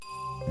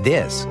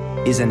This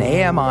is an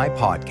AMI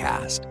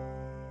podcast.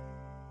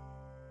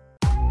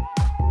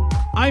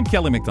 I'm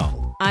Kelly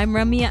McDonald. I'm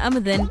Ramya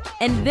Amadin,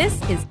 and this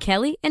is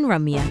Kelly and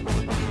Ramya.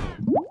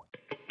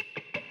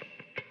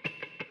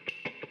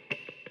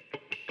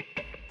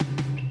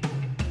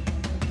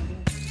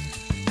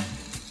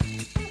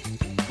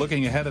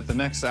 Looking ahead at the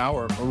next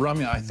hour,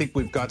 Ramya, I think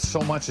we've got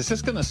so much. It's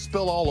just going to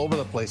spill all over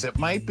the place. It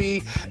might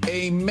be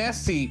a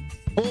messy,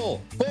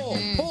 full,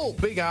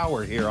 big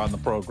hour here on the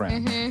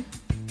program. Mm-hmm.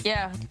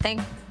 Yeah,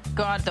 thank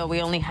God, though,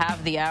 we only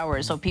have the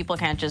hour, so people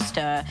can't just,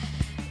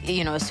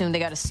 assume they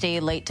got to stay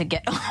late to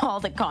get all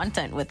the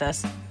content with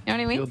us. You know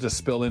what I mean? You'll just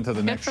spill into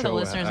the next show. Good for the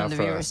listeners and the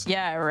viewers.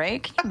 Yeah,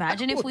 right? Can you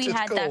imagine if we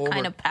had that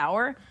kind of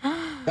power?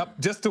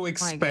 Yep, just to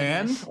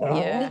expand.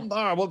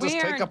 We'll just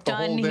take up the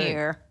whole day.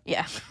 Here.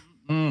 Yeah.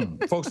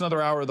 Folks,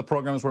 another hour of the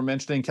program, as we're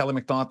mentioning, Kelly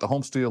McDonald, the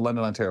home studio,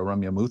 London, Ontario,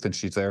 Ramya Muth, and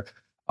she's there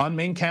on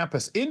main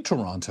campus in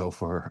Toronto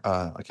for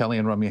Kelly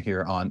and Ramya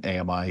here on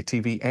AMI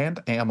TV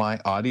and AMI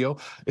Audio.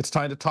 It's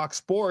time to talk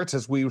sports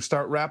as we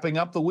start wrapping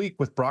up the week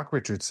with Brock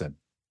Richardson.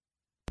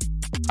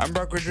 I'm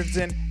Brock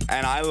Richardson,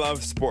 and I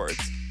love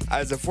sports.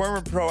 As a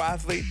former pro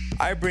athlete,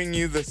 I bring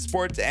you the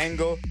sports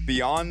angle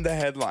beyond the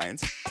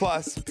headlines,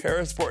 plus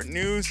parasport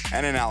news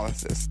and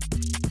analysis.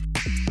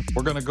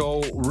 We're going to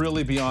go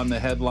really beyond the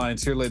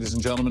headlines here, ladies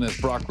and gentlemen, as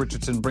Brock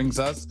Richardson brings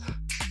us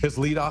his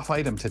leadoff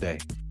item today.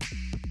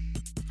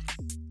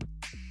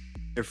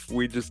 If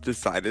we just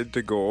decided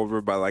to go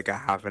over by like a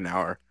half an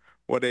hour,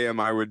 what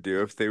AMI would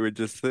do if they would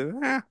just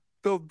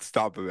they'll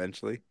stop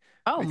eventually.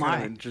 Oh,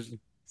 my.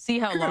 See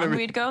how long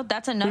we'd go?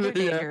 That's another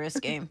dangerous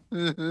game.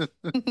 Yeah,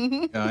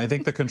 I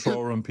think the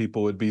control room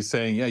people would be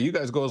saying, yeah, you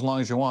guys go as long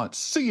as you want.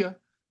 See ya.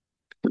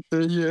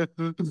 Yeah,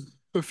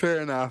 fair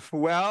enough.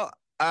 Well,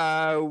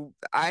 I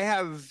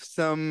have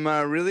some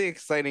really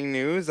exciting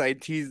news. I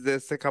teased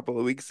this a couple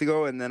of weeks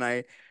ago, and then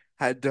I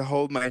had to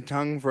hold my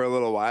tongue for a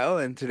little while.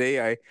 And today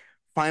I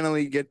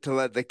finally get to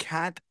let the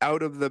cat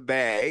out of the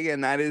bag,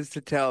 and that is to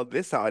tell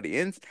this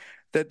audience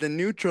that the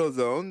Neutral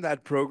Zone,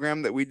 that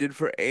program that we did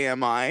for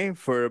AMI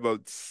for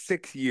about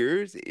 6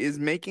 years, is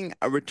making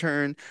a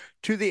return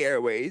to the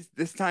airways.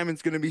 This time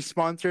it's going to be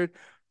sponsored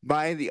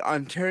by the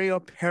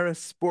Ontario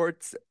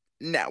Parasports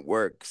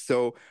Network.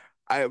 So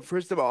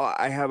first of all,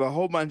 I have a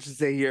whole bunch to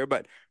say here,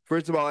 but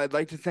first of all, I'd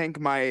like to thank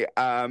my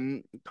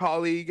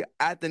colleague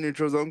at the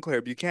Neutral Zone,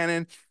 Claire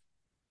Buchanan,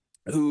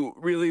 who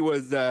really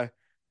was a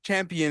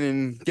champion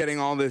in getting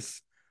all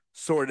this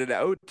sorted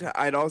out.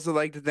 I'd also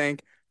like to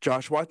thank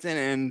Josh Watson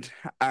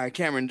and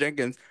Cameron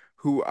Jenkins,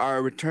 who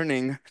are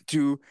returning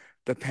to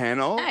the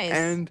panel. Nice.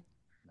 And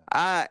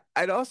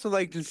I'd also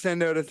like to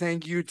send out a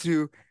thank you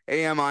to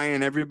AMI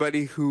and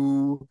everybody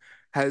who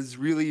has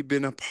really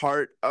been a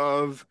part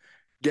of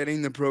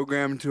getting the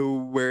program to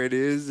where it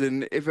is.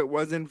 And if it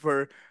wasn't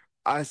for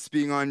us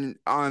being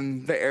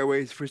on the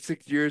airways for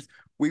 6 years,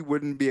 we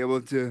wouldn't be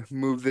able to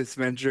move this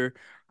venture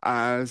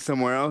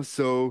somewhere else.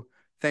 So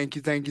thank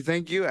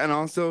you. And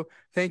also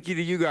thank you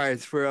to you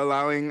guys for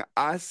allowing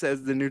us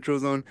as the Neutral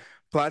Zone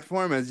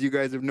platform, as you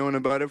guys have known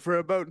about it for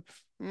about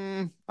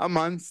a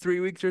month, 3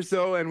 weeks or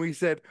so. And we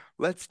said,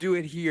 let's do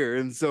it here.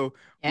 And so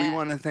we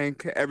want to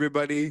thank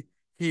everybody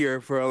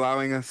here for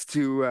allowing us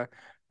to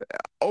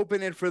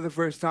open it for the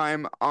first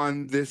time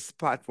on this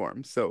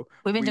platform. So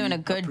we've been doing a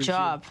good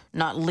job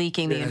not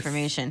leaking the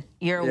information.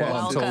 You're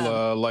welcome.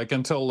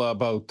 Until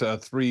about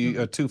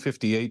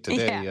 2:58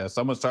 today. Yeah.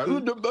 Someone started.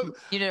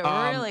 You did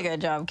a really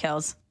good job,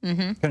 Kels.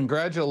 Mm-hmm.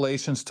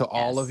 Congratulations to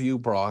all of you,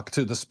 Brock,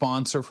 to the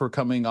sponsor for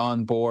coming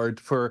on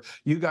board, for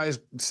you guys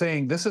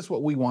saying this is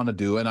what we want to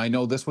do. And I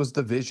know this was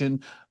the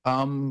vision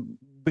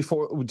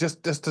before,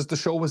 just as the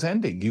show was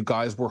ending. You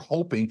guys were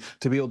hoping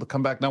to be able to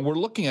come back. Now we're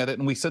looking at it,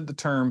 and we said the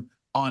term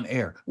on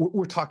air.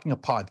 We're talking a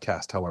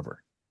podcast,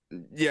 however.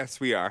 Yes,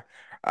 we are.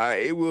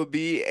 It will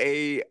be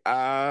a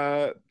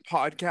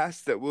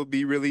podcast that will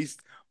be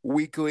released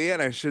weekly,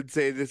 and I should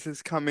say this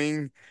is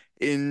coming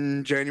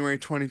in January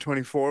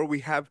 2024.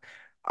 We have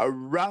a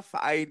rough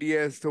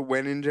idea as to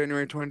when in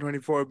January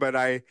 2024, but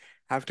I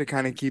have to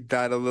kind of keep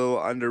that a little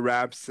under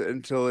wraps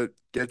until it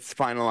gets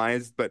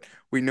finalized. But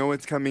we know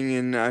it's coming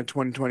in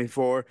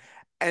 2024,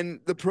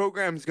 and the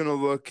program's going to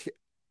look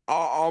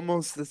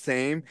almost the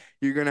same.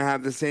 You're going to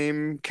have the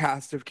same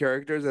cast of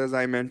characters, as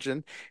I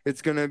mentioned.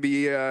 It's going to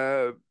be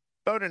about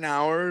an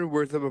hour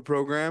worth of a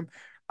program,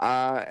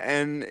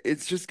 and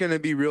it's just going to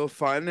be real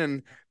fun.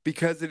 And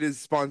because it is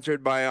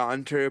sponsored by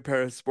Ontario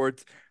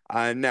Parasports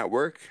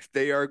Network,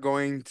 they are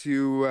going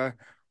to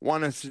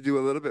want us to do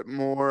a little bit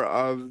more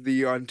of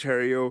the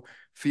Ontario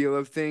feel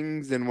of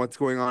things and what's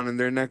going on in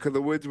their neck of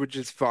the woods, which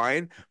is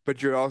fine.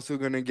 But you're also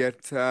going to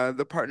get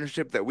the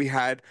partnership that we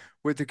had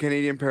with the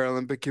Canadian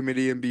Paralympic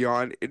Committee and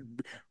beyond. It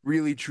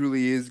really,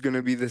 truly is going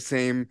to be the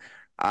same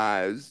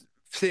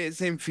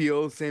same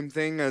feel, same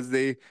thing, as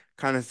they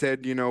kind of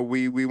said,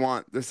 we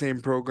want the same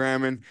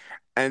program.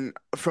 And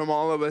from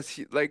all of us,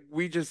 like,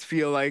 we just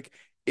feel like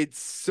it's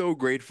so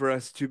great for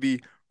us to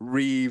be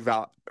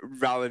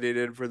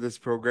revalidated for this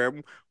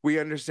program. We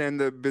understand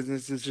the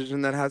business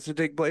decision that has to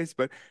take place,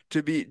 but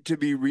to be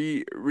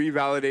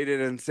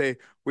revalidated and say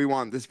we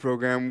want this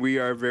program, we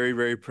are very,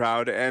 very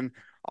proud. And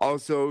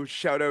also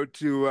shout out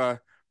to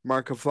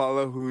Mark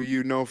Aflalo, who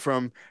you know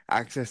from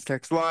Access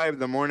Text Live,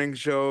 the morning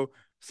show.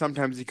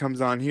 Sometimes he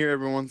comes on here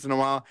every once in a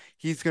while.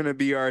 He's going to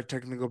be our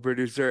technical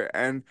producer,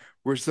 and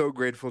we're so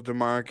grateful to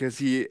Mark as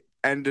he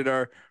ended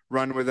our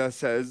run with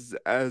us as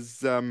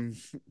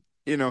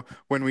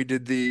when we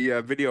did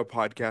the video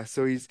podcast.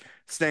 So he's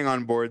staying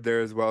on board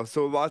there as well.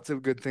 So lots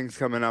of good things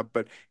coming up,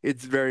 but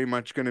it's very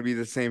much going to be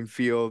the same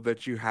feel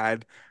that you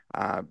had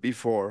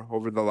before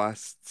over the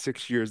last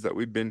 6 years that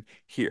we've been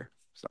here.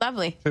 So.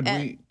 Lovely.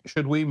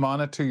 Should we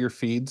monitor your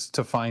feeds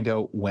to find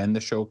out when the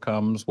show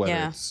comes, whether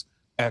it's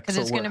X because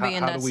it's going to be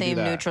in that same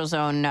Neutral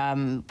Zone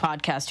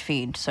podcast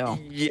feed. So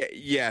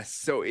yes.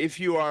 So if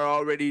you are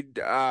already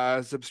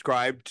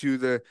subscribed to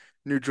the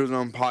Neutral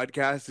Zone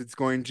podcast, it's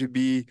going to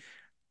be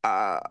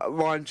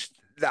launched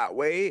that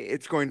way.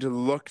 It's going to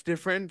look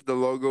different. The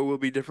logo will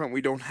be different.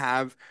 We don't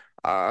have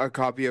a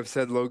copy of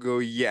said logo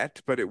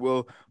yet, but it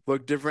will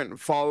look different.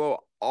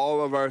 Follow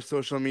all of our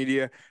social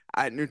media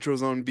at Neutral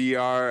Zone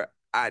BR,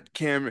 at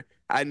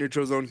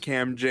Neutral Zone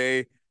Cam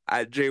J,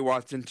 at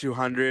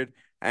JWatson200,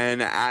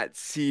 and at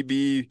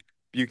CB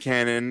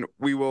Buchanan.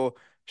 We will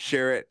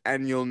share it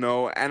and you'll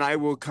know. And I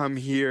will come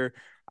here.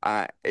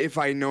 If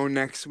I know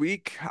next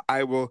week,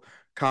 I will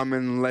come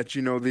and let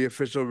you know the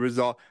official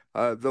result,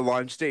 the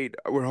launch date.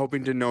 We're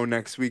hoping to know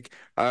next week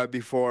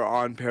before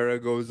On Para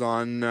goes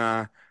on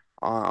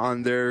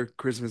their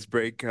Christmas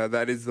break.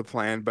 That is the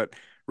plan. But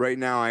right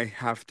now I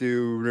have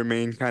to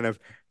remain kind of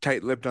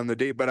tight-lipped on the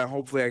date. But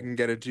hopefully I can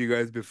get it to you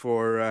guys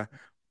before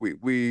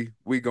we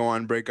go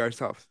on break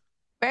ourselves.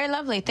 Very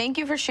lovely. Thank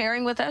you for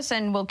sharing with us,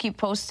 and we'll keep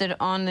posted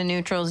on the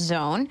Neutral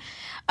Zone.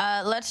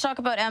 Let's talk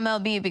about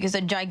MLB, because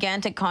a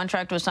gigantic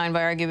contract was signed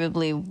by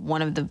arguably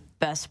one of the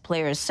best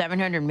players.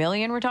 $700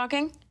 million, we're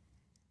talking?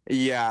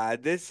 Yeah,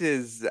 this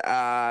is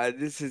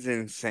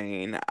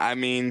insane. I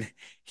mean,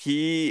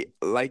 he,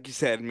 like you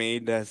said,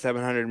 made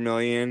 $700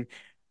 million,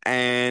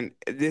 and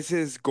this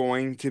is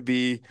going to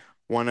be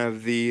one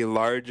of the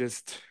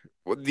largest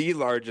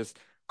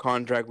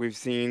contract we've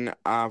seen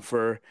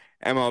for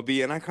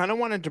MLB. And I kind of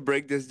wanted to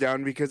break this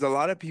down because a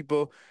lot of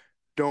people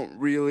don't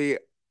really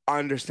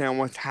understand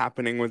what's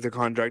happening with the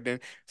contract, and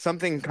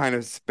something kind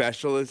of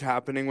special is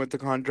happening with the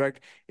contract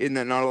in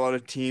that not a lot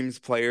of teams,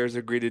 players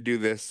agree to do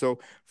this. So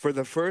for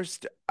the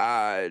first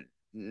 9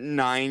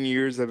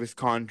 years of his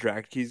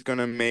contract, he's going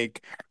to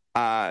make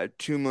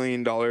 $2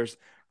 million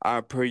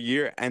per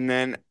year, and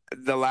then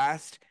the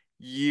last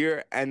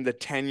year and the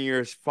 9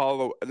 years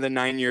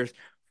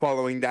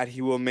following that,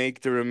 he will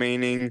make the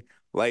remaining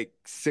like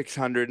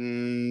 600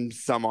 and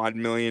some odd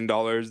million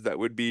dollars that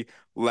would be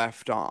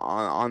left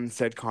on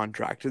said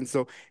contract. And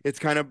so it's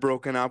kind of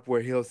broken up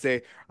where he'll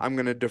say, I'm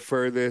going to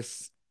defer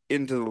this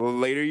into the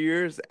later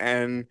years.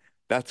 And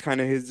that's kind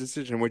of his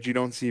decision, which you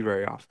don't see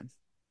very often.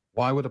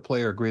 Why would a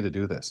player agree to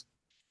do this?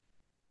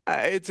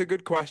 It's a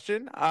good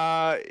question.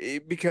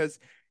 Because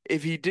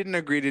if he didn't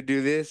agree to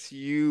do this,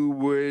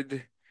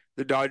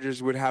 the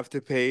Dodgers would have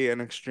to pay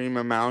an extreme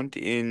amount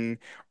in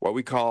what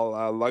we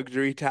call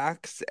luxury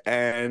tax,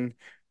 and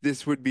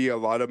this would be a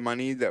lot of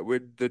money that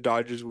the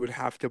Dodgers would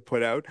have to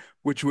put out,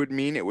 which would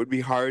mean it would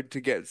be hard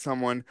to get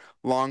someone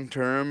long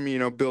term,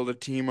 build a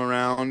team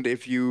around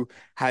if you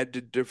had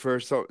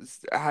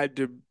had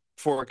to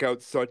fork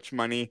out such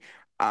money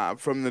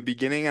from the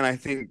beginning. And I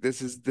think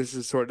this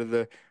is sort of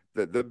the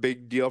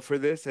big deal for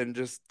this. And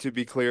just to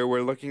be clear,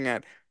 we're looking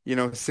at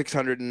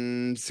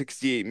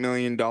 $668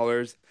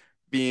 million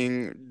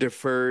being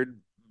deferred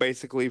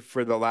basically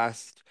for the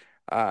last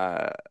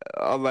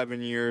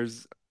 11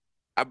 years,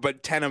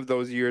 but 10 of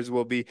those years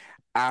will be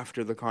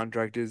after the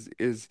contract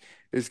is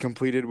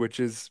completed, which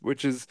is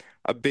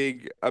a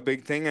big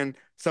thing. And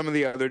some of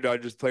the other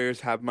Dodgers players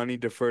have money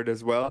deferred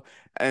as well.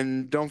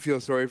 And don't feel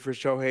sorry for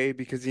Shohei,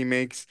 because he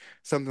makes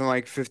something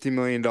like $50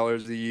 million a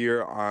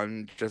year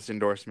on just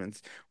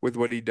endorsements with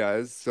what he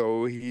does.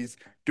 So he's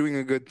doing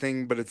a good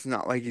thing, but it's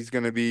not like he's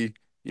going to be,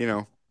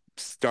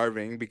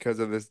 starving because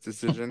of this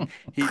decision.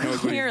 He knows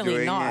what he's doing.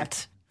 Clearly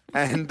not.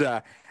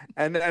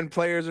 And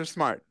players are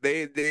smart.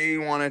 They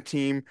want a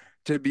team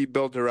to be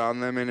built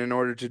around them, and in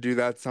order to do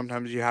that,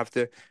 sometimes you have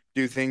to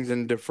do things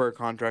and defer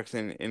contracts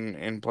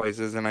in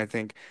places. And I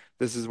think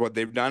this is what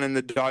they've done. And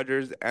the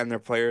Dodgers and their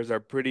players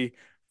are pretty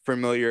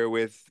familiar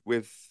with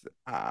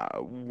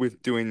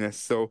doing this,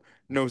 so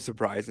no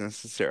surprise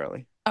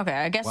necessarily. Okay,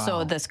 I guess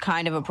so. This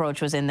kind of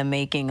approach was in the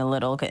making a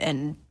little,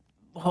 and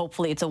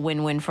hopefully it's a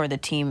win-win for the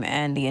team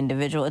and the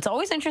individual. It's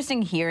always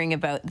interesting hearing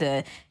about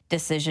the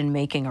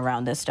decision-making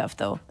around this stuff,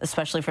 though,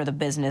 especially for the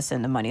business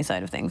and the money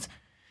side of things.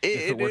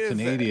 If it were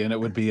Canadian, it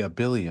would be $1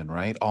 billion,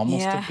 right?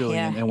 Almost $1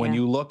 billion. And when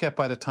you look at,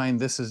 by the time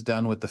this is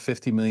done with the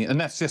 $50 million, and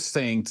that's just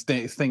saying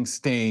things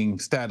staying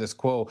status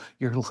quo,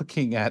 you're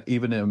looking at,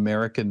 even in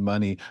American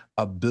money,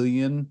 $1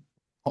 billion,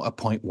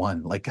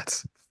 0.1. Like,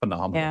 that's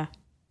phenomenal.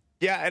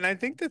 Yeah, and I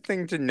think the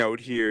thing to note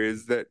here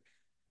is that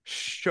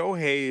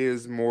Shohei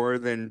is more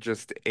than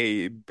just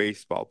a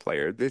baseball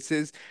player. This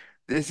is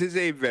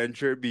a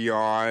venture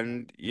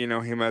beyond,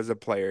 him as a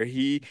player.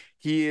 He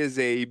is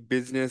a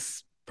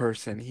business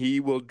person. He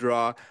will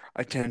draw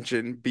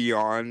attention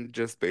beyond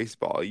just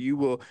baseball.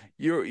 You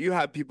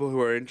have people who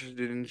are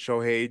interested in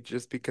Shohei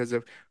just because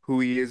of who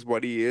he is,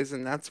 what he is,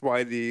 and that's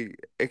why the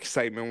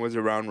excitement was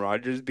around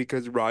Rogers,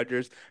 because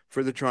Rogers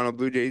for the Toronto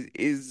Blue Jays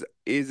is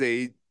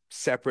a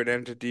separate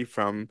entity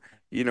from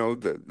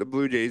the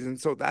Blue Jays, and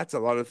so that's a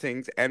lot of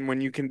things. And when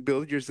you can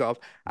build yourself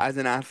as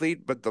an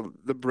athlete, but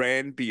the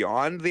brand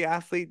beyond the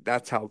athlete,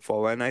 that's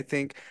helpful. And I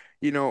think,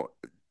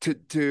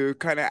 to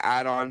kind of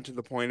add on to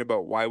the point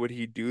about why would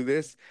he do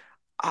this,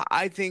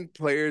 I think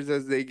players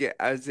as they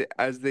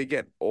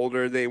get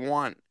older, they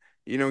want,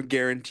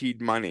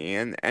 guaranteed money,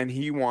 and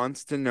he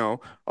wants to know,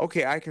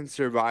 okay, I can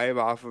survive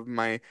off of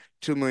my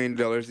 $2 million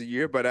a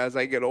year, but as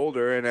I get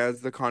older and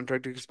as the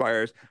contract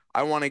expires,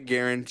 I want to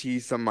guarantee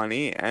some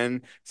money,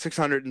 and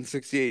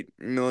 $668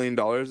 million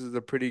is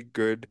a pretty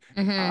good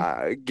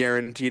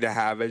guarantee to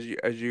have as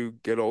you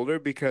get older,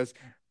 because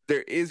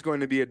there is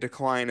going to be a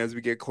decline as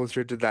we get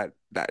closer to that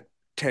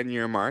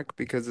 10-year mark,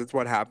 because it's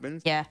what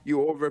happens. Yeah.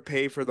 You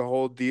overpay for the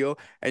whole deal,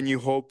 and you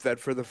hope that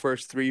for the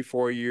first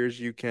 3-4 years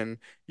you can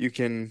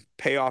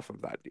pay off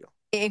of that deal.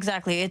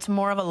 Exactly. It's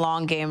more of a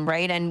long game,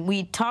 right? And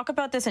we talk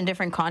about this in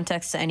different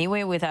contexts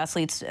anyway with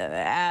athletes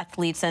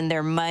and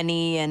their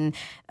money and,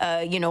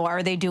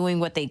 are they doing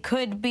what they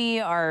could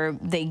be? Are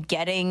they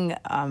getting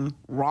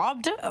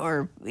robbed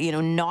or,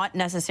 not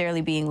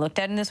necessarily being looked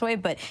at in this way?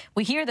 But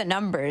we hear the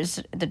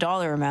numbers, the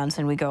dollar amounts,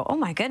 and we go, oh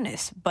my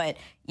goodness. But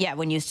yeah,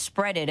 when you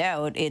spread it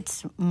out,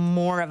 it's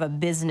more of a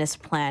business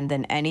plan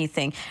than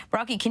anything.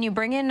 Brocky, can you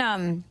bring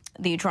in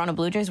the Toronto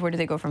Blue Jays? Where do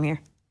they go from here?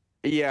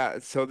 Yeah,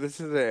 so this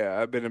is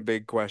been a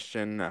big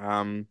question.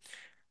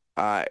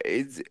 I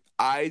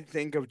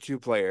think of two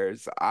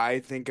players.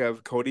 I think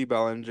of Cody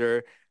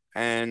Bellinger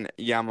and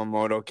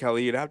Yamamoto.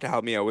 Kelly, you'd have to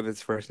help me out with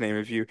his first name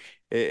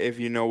if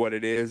you know what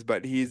it is,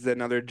 but he's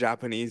another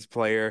Japanese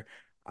player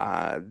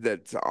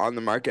that's on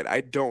the market.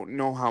 I don't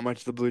know how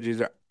much the Blue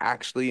Jays are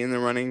actually in the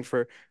running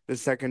for the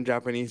second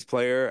Japanese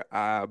player,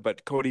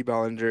 but Cody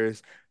Bellinger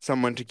is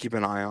someone to keep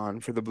an eye on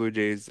for the Blue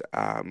Jays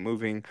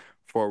moving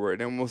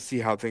forward, and we'll see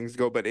how things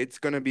go. But it's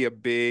going to be a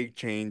big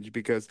change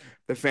because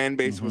the fan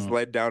base was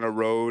led down a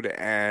road,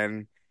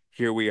 and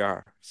here we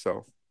are.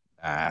 So,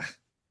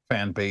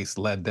 fan base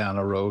led down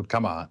a road.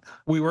 Come on,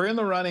 we were in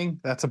the running.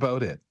 That's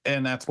about it,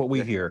 and that's what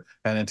we hear.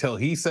 And until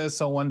he says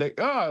so one day,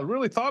 I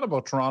really thought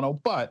about Toronto,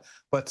 but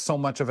so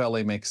much of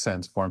LA makes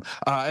sense for him.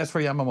 As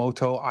for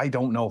Yamamoto, I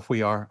don't know if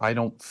we are. I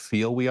don't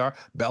feel we are.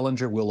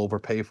 Bellinger will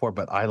overpay for,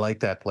 but I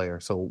like that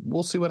player, so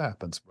we'll see what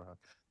happens.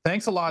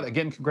 Thanks a lot.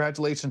 Again,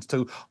 congratulations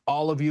to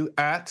all of you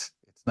at,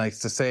 it's nice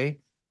to say,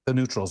 the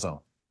Neutral Zone.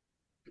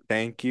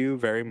 Thank you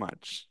very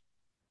much.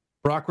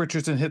 Brock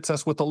Richardson hits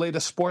us with the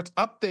latest sports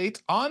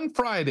update on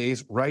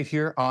Fridays right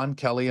here on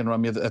Kelly and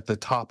Ramya at the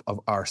top of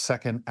our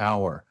second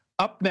hour.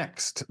 Up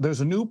next,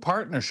 there's a new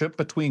partnership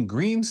between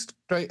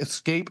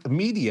Greenscape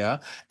Media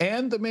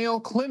and the Mayo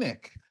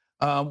Clinic.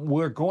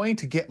 We're going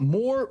to get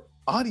more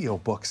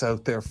audiobooks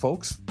out there,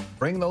 folks.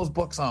 Bring those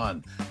books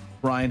on.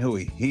 Ryan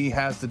Huey, he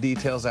has the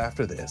details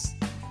after this.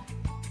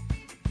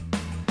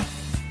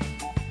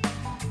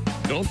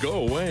 Don't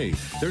go away.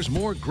 There's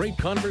more great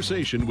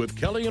conversation with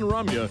Kelly and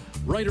Ramya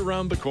right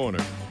around the corner.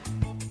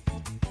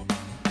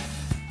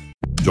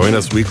 Join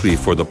us weekly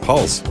for The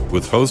Pulse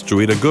with host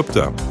Joeita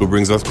Gupta, who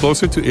brings us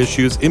closer to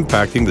issues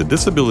impacting the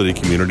disability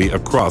community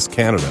across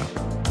Canada.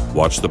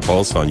 Watch The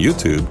Pulse on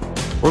YouTube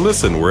or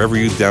listen wherever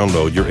you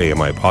download your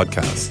AMI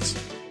podcasts.